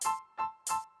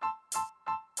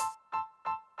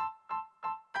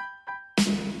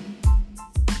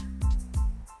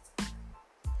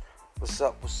What's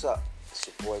up? What's up? It's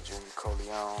your boy Junior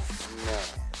Coleon. Man,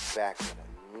 back with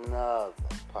another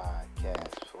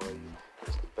podcast for you.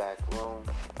 It's the Back Room,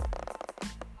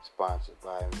 sponsored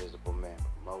by Invisible Man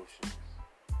Promotions.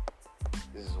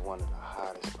 This is one of the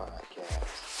hottest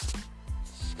podcasts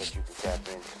that you can tap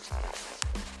into.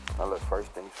 Now look,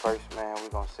 first things first, man, we're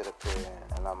going to sit up here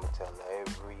and I'm going to tell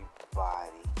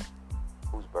everybody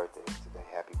whose birthday is today,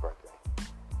 happy birthday.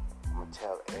 I'm going to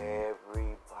tell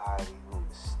everybody who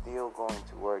is still going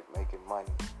to work making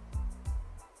money,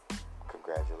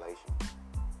 congratulations.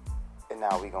 And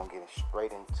now we're going to get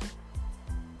straight into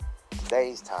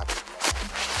today's topic,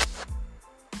 man.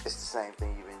 It's the same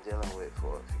thing you've been dealing with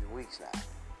for a few weeks now.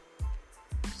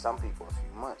 Some people a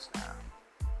few months now.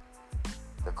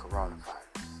 The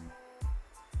coronavirus.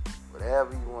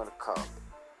 Whatever you want to call it.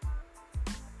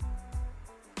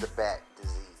 The bat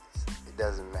disease. It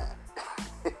doesn't matter.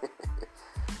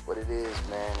 What it is,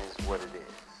 man, is what it is.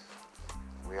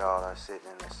 We all are sitting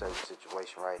in a certain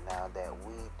situation right now that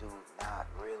we do not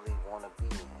really want to be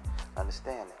in.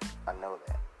 Understand that. I know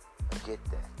that. I get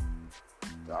that.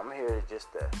 So I'm here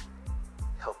just to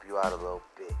help you out a little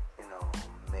bit.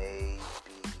 Maybe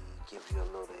give you a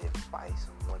little advice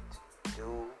on what to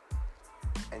do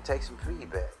and take some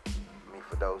feedback. I mean,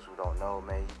 for those who don't know,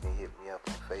 man, you can hit me up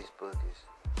on Facebook.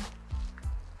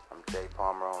 I'm Jay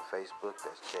Palmer on Facebook.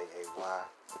 That's JayPalmer.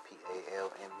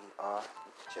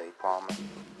 Jay Palmer. You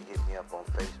can hit me up on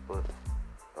Facebook,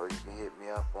 or you can hit me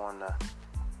up on the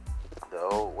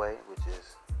old way, which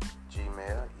is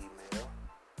Gmail, email.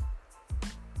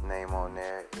 Name on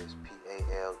there is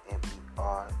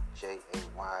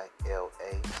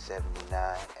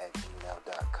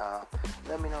PalmerJayla79@gmail.com.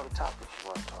 Let me know the topics you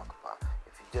want to talk about.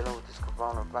 If you're dealing with this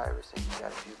coronavirus and you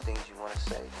got a few things you want to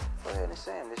say, go ahead and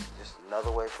say them. This is just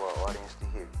another way for our audience to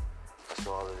hear you. That's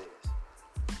all it is.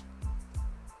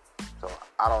 So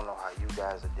I don't know how you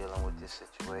guys are dealing with this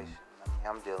situation. I mean,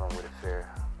 I'm dealing with it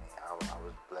fair. I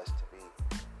was blessed to be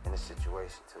in a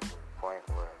situation to the point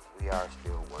where we are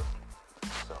still working.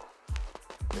 So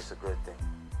it's a good thing.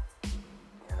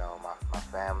 My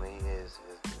family is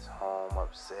home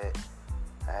upset.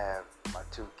 I have my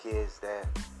two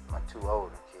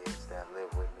older kids that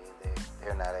live with me.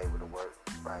 They're not able to work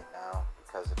right now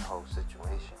because of the whole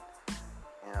situation.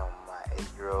 My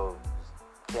 8-year-old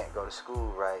can't go to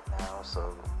school right now,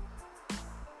 so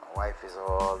my wife is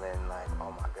all in like,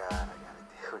 oh my God, I gotta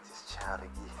deal with this child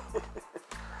again.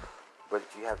 But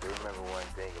you have to remember one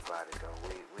thing about it though.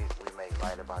 We make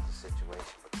light about the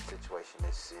situation, but the situation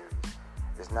is serious.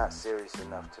 It's not serious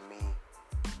enough to me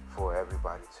for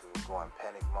everybody to go in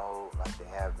panic mode like they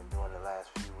have been doing the last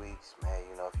few weeks. Man, if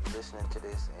you're listening to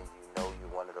this and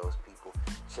you're one of those people,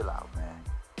 chill out, man.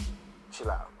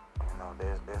 Chill out.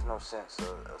 There's no sense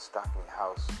of stocking your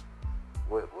house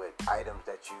with items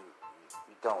that you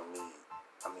don't need.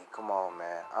 I mean, come on,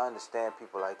 man. I understand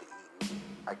people like to eat meat.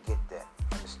 I get that.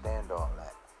 I understand all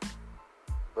that.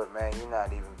 But, man, you're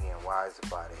not even being wise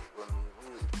about it. I mean,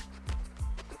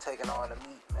 we taking all the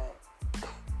meat, man.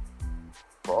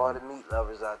 For all the meat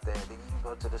lovers out there, then you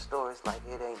go to the store, it's like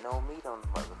it ain't no meat on the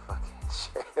motherfucking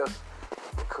shelves.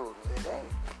 The cool as it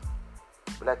ain't.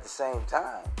 But at the same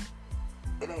time,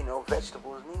 it ain't no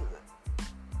vegetables neither.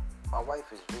 My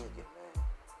wife is vegan, man.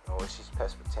 She's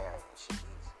pescatarian. She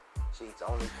eats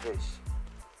only fish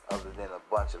other than a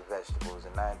bunch of vegetables.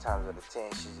 And 9 times out of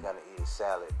 10, she's going to eat a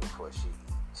salad before she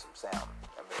eats some salmon.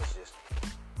 I mean, it's just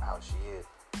how she is.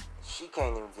 She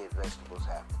can't even get vegetables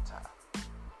half the time.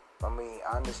 I mean,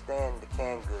 I understand the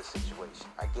canned goods situation.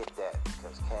 I get that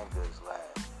because canned goods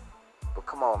last. But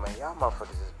come on, man. Y'all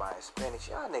motherfuckers is buying spinach.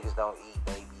 Y'all niggas don't eat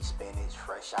baby spinach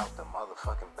fresh out the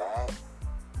motherfucking bag.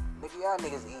 Nigga, y'all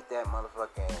niggas eat that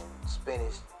motherfucking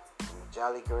spinach from the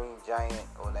Jolly Green Giant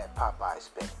or that Popeye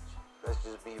spinach. Let's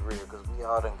just be real, because we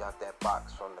all done got that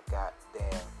box from the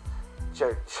goddamn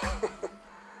church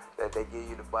that they give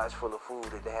you the box full of food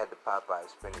that they had the Popeye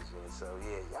spinach in. So,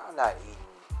 yeah, y'all not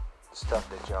eating the stuff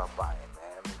that y'all buying,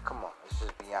 man. I mean, come on. Let's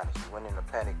just be honest. You went in a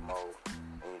panic mode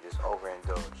and you just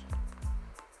overindulged.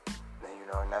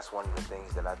 And that's one of the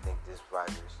things that I think this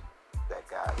virus, that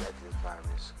God let this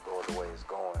virus go the way it's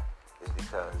going, is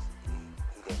because he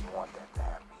didn't want that to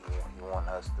happen. He wanted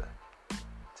us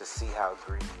to see how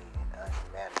greedy and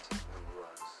unhumanity we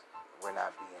was. We're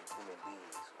not being human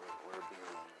beings.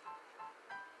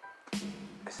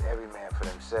 It's every man for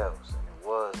themselves, and it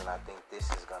was, and I think this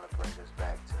is going to bring us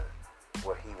back to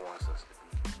what he wants us to be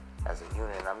as a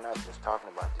unit. And I'm not just talking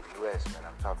about the U.S., man.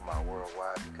 I'm talking about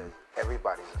worldwide, because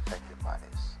everybody's affected by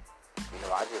this.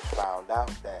 I just found out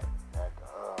that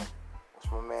what's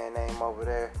my man name over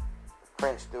there? The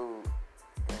Prince dude,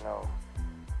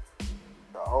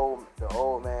 the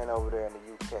old man over there in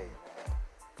the UK,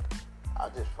 man. I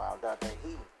just found out that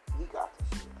he got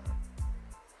the shit.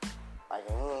 Like,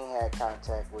 he ain't had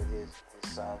contact with his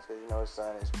sons, because, you know, his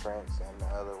son is Prince, and the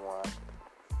other one,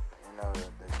 you know,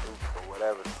 the Duke, or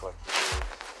whatever the fuck he is.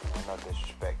 You know, no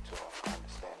disrespect to him. I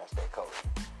understand, that's their culture.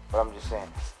 But I'm just saying,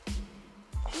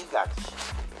 he got the shit.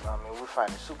 You know what I mean? We're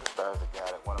finding superstars that got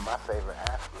it. One of my favorite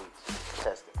athletes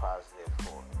tested positive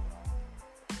for it, you know.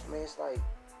 I mean, it's like,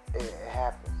 it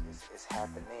happens. It's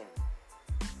happening.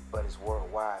 But it's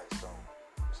worldwide, so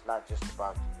it's not just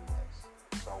about the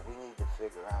U.S. So we need to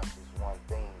figure out this one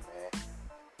thing, man.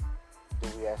 Do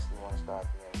we actually want to start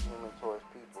being human towards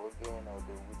people again, or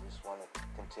do we just want to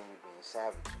continue being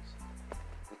savages?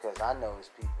 Because I know it's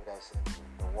people that's in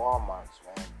the Walmarts,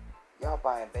 man. Y'all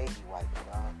buying baby wipes,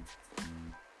 dog.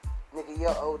 Nigga,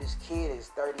 your oldest kid is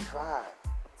 35.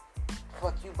 The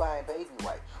fuck you buying baby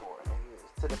wipes for, nigga?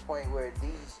 It's to the point where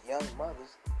these young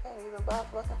mothers can't even buy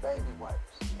fucking baby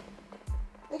wipes.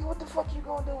 Nigga, what the fuck you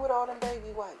gonna do with all them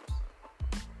baby wipes?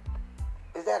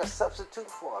 Is that a substitute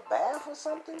for a bath or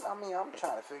something? I mean, I'm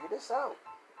trying to figure this out.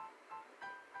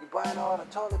 You buying all the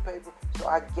toilet paper. So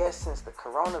I guess since the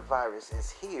coronavirus is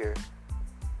here,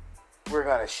 we're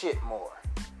gonna shit more.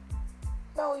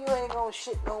 No, you ain't gonna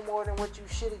shit no more than what you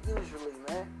shitted usually,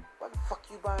 man. Why the fuck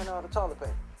you buying all the toilet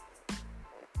paper?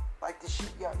 Like this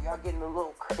shit, y'all getting a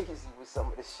little crazy with some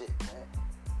of this shit, man.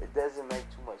 It doesn't make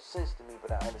too much sense to me,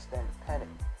 but I understand the panic.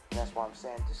 And that's why I'm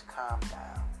saying just calm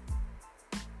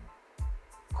down.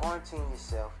 Quarantine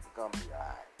yourself, you're gonna be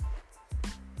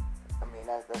alright. I mean,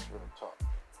 that's real talk.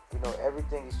 You know,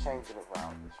 everything is changing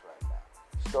around us right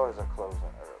now. Stores are closing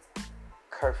early.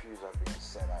 Curfews are being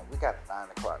set out. We got a 9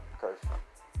 o'clock curfew.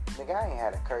 Nigga, I ain't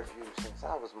had a curfew since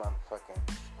I was motherfucking,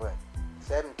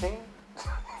 17?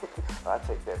 I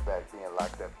take that back. Being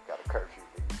locked up, you got a curfew.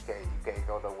 You can't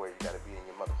go nowhere. You gotta be in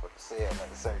your motherfucking cell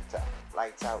at a certain time.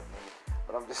 Lights out, nigga.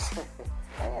 But I'm just saying,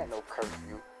 I ain't had no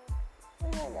curfew. I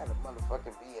ain't gotta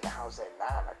motherfucking be in the house at 9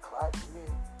 o'clock.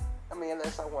 I mean,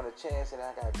 unless I want a chance and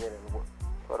I gotta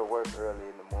go to work early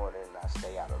in the morning and I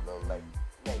stay out a little late.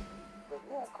 Maybe. But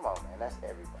yeah, come on, man. That's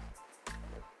everybody.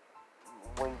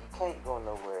 When you can't go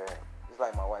nowhere, it's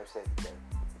like my wife said today.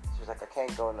 She was like, I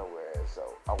can't go nowhere, so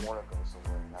I want to go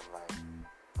somewhere. And I'm like,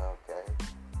 okay.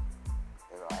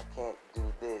 You know, I can't do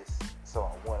this, so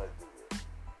I want to do it.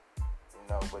 You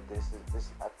know, but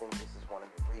I think this is one of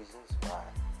the reasons why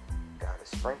God is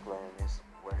sprinkling this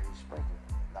where He's sprinkling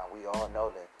it. Now, we all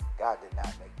know that God did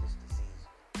not make this disease,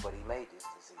 but He made this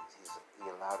disease. He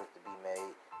allowed it to be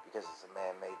made because it's a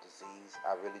man-made disease.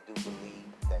 I really do believe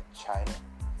that China,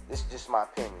 this is just my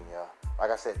opinion, y'all.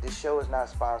 Like I said, this show is not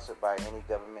sponsored by any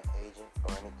government agent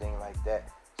or anything like that.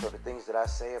 So the things that I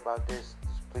say about this,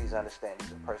 just please understand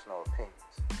these are personal opinions.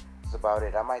 That's about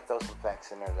it. I might throw some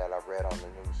facts in there that I read on the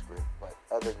news script, but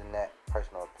other than that,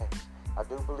 personal opinions. I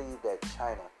do believe that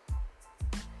China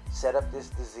set up this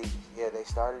disease. Yeah, they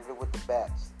started it with the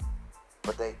bats,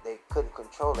 but they couldn't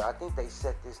control it. I think they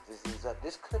set this disease up.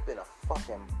 This could have been a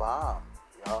fucking bomb,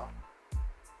 y'all.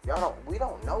 We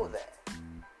don't know that.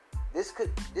 This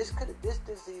disease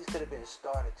could have been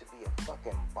started to be a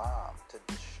fucking bomb to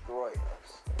destroy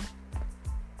us.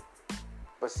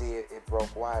 But see, it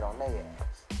broke wide on their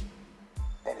ass.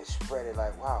 And it spread it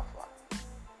like wildfire.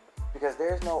 Because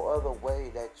there's no other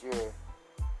way that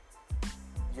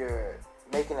you're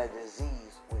making a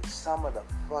disease with some of the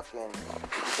fucking,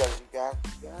 because you gotta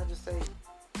just say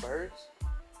birds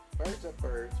are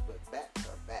birds, but bats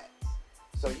are bats.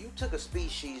 So you took a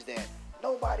species that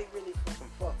nobody really fucking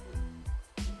fuck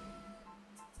with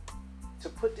to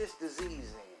put this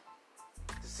disease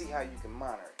in to see how you can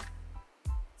monitor it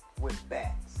with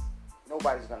bats.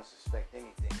 Nobody's gonna suspect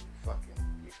anything.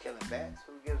 You're killing bats.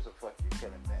 Who gives a fuck? You're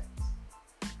killing bats.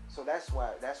 So that's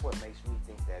what makes me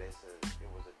think that it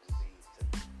was a disease to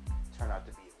turn out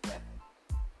to be a weapon.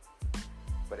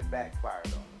 But it backfired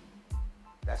on them.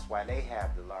 That's why they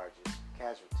have the largest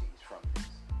casualties from this,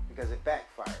 because it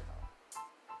backfired on them.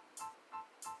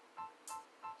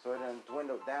 So it done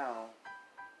dwindled down,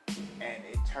 and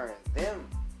it turned them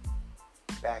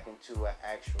back into an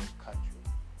actual country.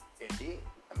 It did.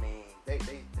 I mean,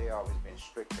 they always been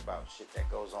strict about shit that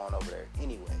goes on over there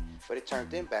anyway. But it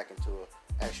turned them back into an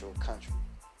actual country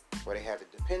where they had to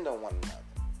depend on one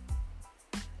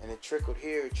another. And it trickled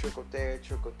here, it trickled there,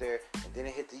 and then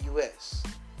it hit the U.S.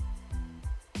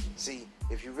 See,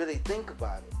 if you really think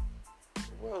about it,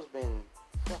 the world's been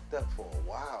fucked up for a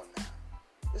while now.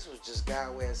 This was just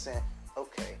God's way of saying,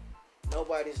 okay,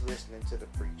 nobody's listening to the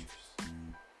preachers.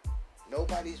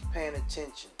 Nobody's paying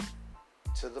attention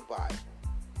to the Bible.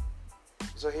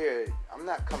 So here, I'm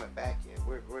not coming back yet.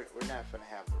 we're not gonna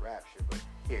have the rapture, but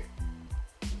here,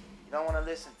 you don't want to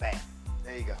listen, bang,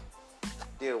 there you go,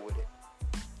 deal with it.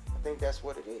 I think that's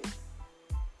what it is.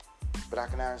 But I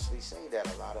can honestly say that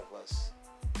a lot of us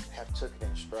have took it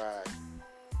in stride.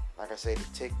 Like I say, the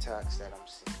TikToks that I'm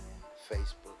seeing,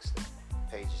 Facebooks, the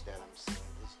pages that I'm seeing,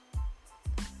 just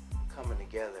coming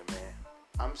together, man.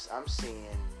 I'm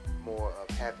seeing more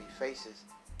of happy faces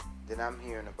than I'm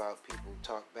hearing about people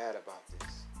talk bad about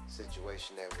this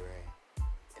situation that we're in.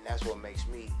 And that's what makes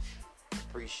me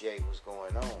appreciate what's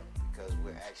going on, because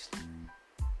we're actually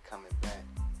coming back.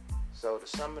 So to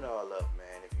sum it all up,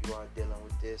 man, if you are dealing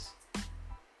with this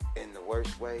in the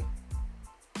worst way,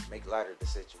 make light of the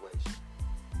situation.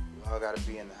 We all gotta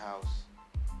be in the house.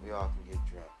 We all can get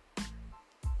drunk.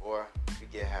 Or if you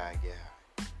get high, get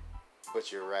high.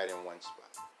 But you're right in one spot.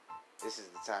 This is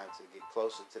the time to get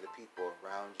closer to the people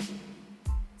around you.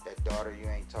 That daughter you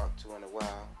ain't talked to in a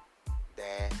while.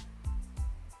 Dad.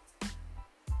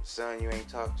 Son you ain't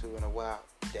talked to in a while.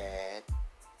 Dad.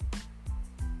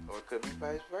 Or it could be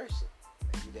vice versa.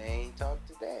 Maybe they ain't talked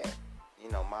to dad.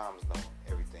 You know, moms know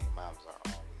everything. Moms are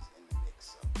always in the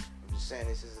mix. So I'm just saying,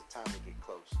 this is a time to get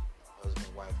closer. You know,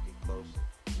 husband, wife, get closer.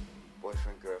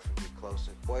 Boyfriend, girlfriend, get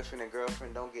closer. Boyfriend and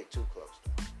girlfriend, don't get too close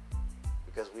though,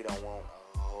 because we don't want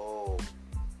a whole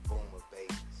boom of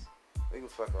babies. We can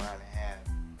fuck around and have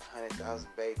 100,000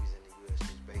 babies in the U.S.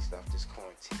 just based off this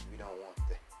quarantine. We don't want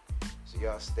that. So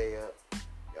y'all stay up.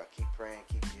 Y'all keep praying.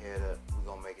 Keep your head up. We're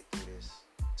going to make it through this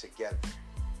together.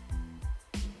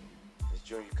 It's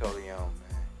Junior Coleon,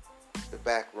 man. It's the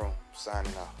Back Room,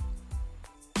 signing off.